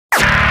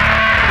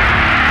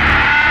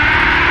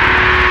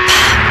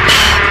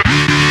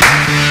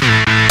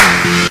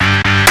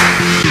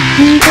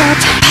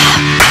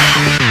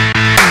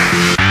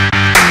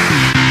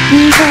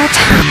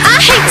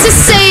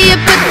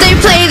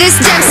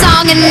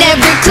song in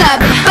every club.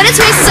 But it's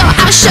me, so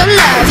I'll show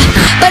love.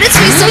 But it's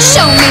me, so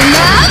show me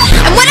love.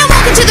 And when I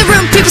walk into the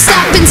room, people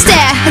stop and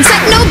stare. It's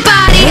like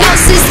nobody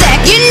else is there.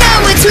 You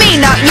know it's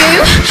me, not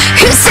you.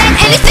 Who said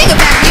anything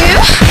about you?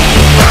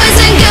 Boys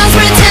and girls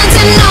pretend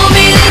to know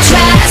me, they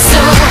try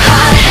so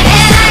hard.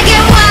 And I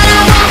get what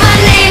I want, my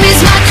name is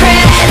my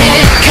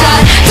credit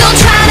card. Don't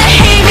try to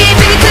hate me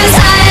because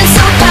I am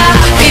so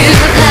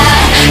popular.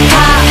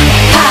 Pop,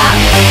 pop,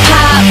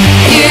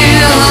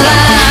 popular.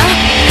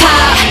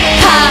 Pop,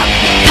 pop,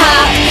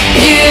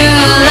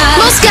 popular.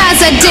 Most guys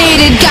I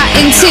dated got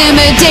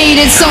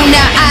intimidated, so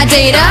now I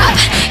date up.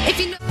 If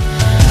you know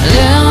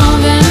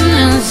living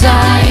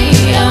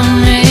inside of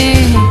me,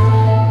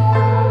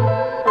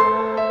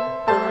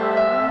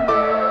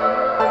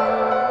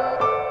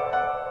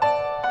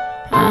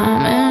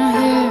 I'm in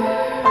here.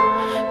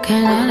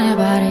 Can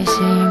anybody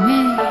see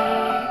me?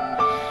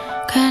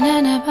 Can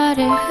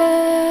anybody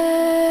help?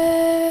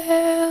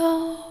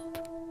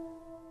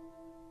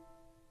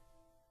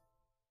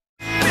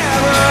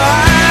 Never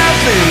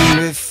happened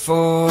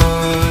before.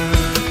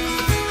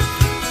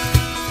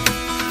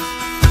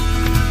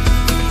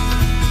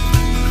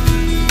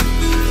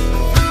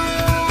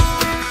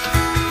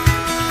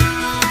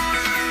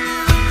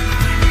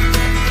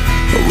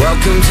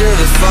 Welcome to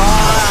the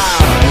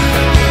fallout.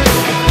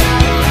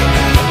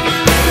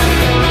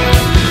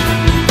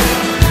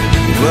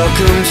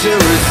 Welcome to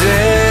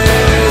resistance.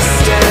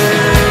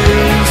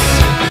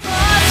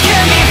 Lost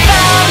can be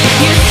found,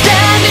 you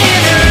stand in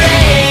the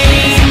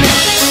rain.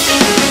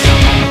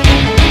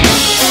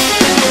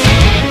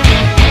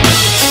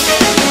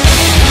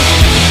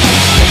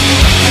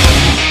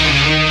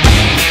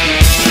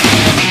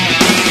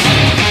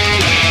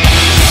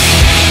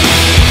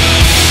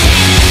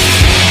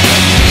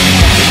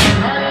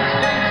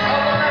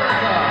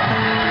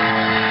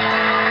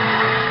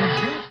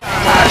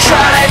 I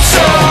tried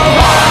so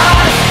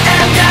hard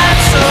and got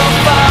so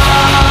far,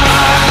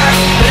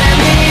 but in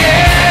the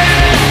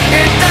end,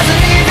 it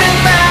doesn't even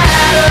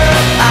matter.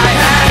 I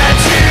had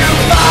to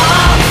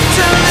fall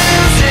to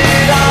lose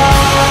it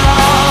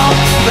all,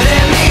 but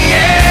in the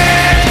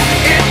end,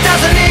 it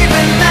doesn't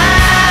even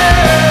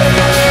matter.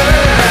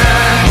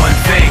 One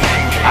thing,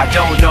 I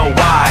don't know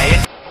why.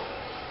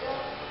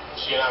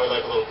 She and I would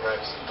like a little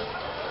privacy.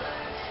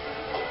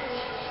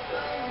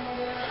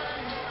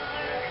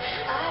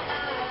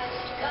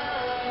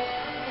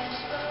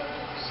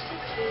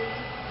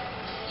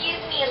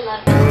 Use me in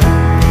love.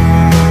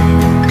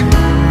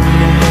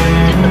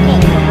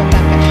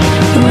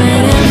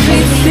 when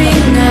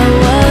everything I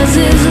was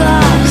is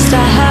lost, I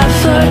have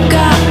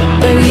forgot,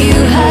 but you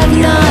have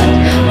not.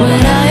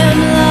 When I am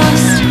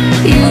lost,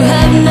 you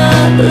have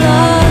not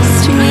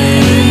lost me.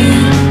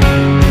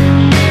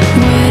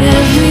 When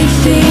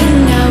everything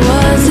I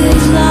was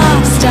is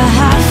lost, I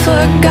have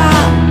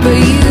forgot, but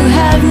you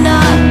have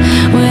not.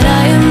 When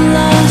I am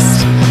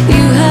lost,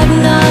 you have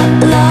not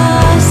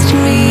lost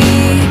me.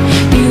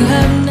 You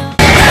have not.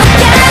 No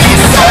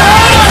place to go.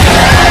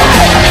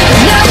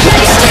 No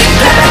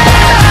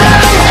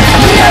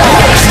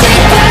place to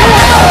go.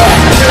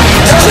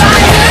 Try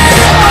her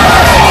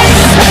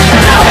eyes.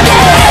 I'll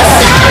get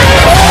inside.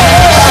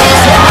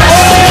 She's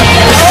watching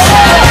in the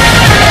sun.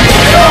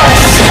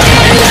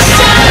 In the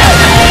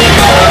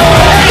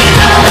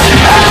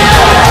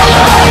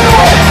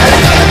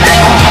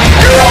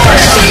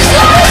She's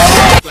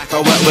lost. Like I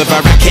work with a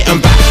racket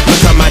and back.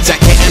 Look at my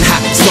jacket and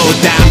hat. So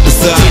down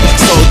berserk,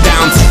 so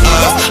down to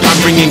earth. I'm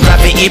bringing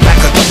gravity back,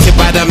 adopted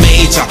by the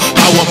major.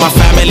 I want my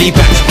family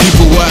back.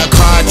 People work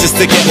hard just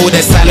to get all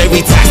their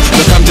salary tax.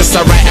 Look, I'm just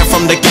a writer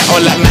from the ghetto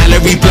like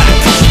Mallory Black.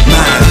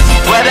 Man,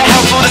 where the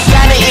hell's all the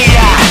sanity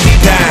at?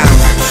 Damn,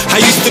 I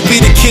used to be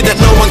the kid that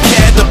no one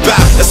cared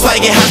about. That's why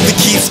you have to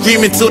keep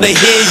screaming till they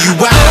hear you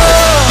out.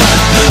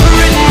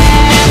 Written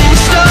in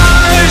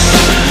stars.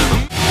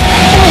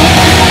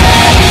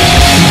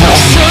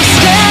 So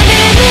stand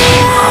in the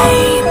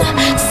rain,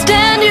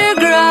 stand your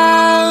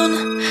ground,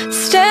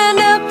 stand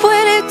up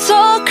when it's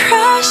all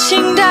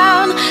crashing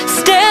down,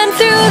 stand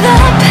through the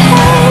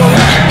pain,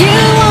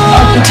 you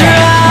won't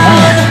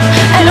drown,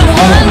 and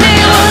one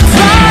day what's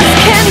lost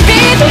can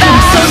be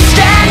found. So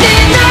stand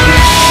in the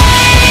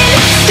rain,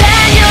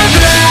 stand your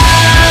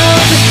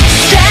ground,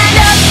 stand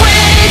up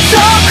when it's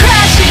all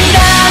crashing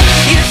down,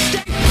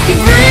 you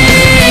breathe.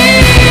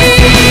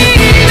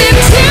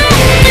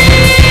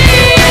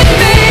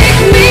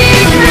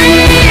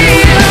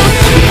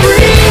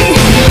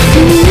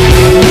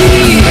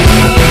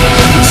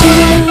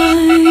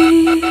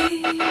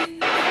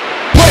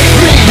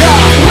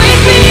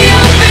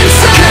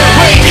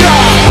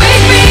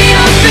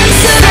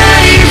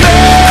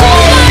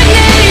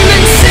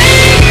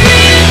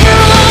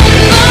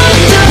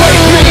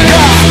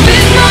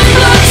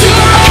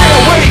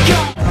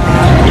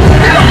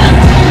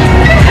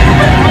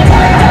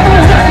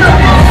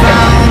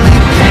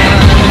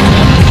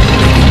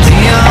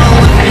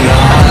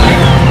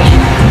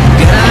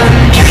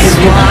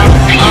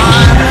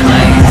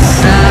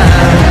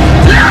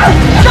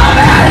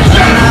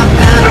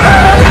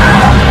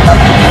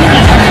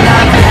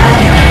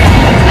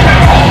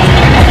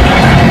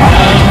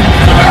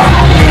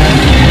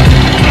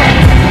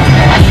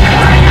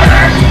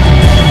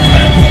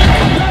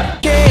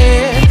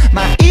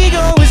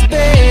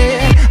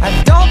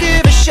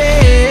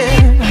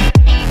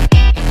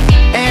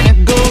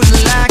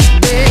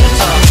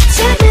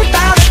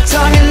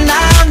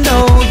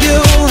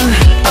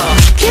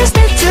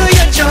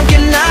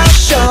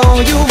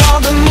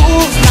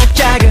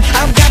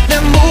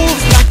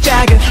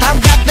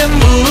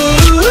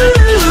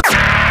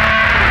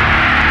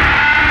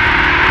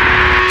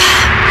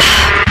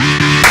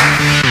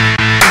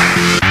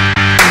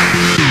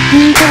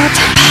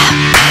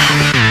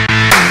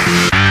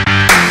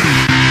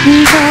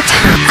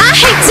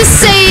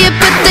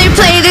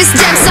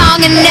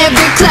 song in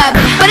every club.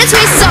 But it's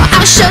me, so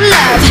I'll show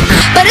love.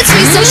 But it's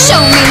me, so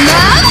show me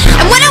love.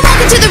 And when I walk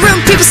into the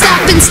room, people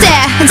stop and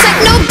stare. It's like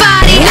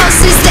nobody else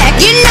is there.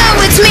 You know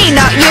it's me,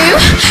 not you.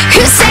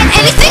 Who said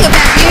anything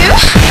about you?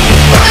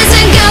 Boys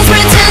and girls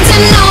pretend to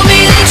know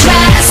me, they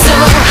try so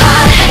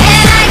hard.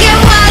 And I get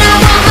what I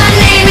want, my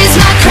name is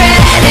my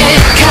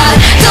credit card.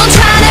 Don't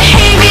try to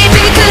hate me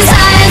because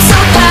I am so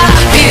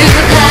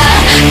popular.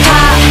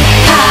 Pop,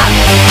 pop,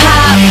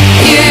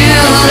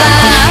 popular.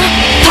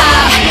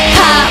 Pop,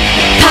 pop,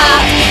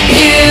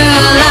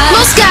 popular.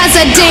 Most guys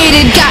I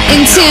dated got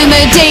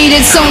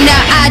intimidated, so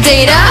now I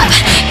date up.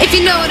 If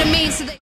you know what I mean.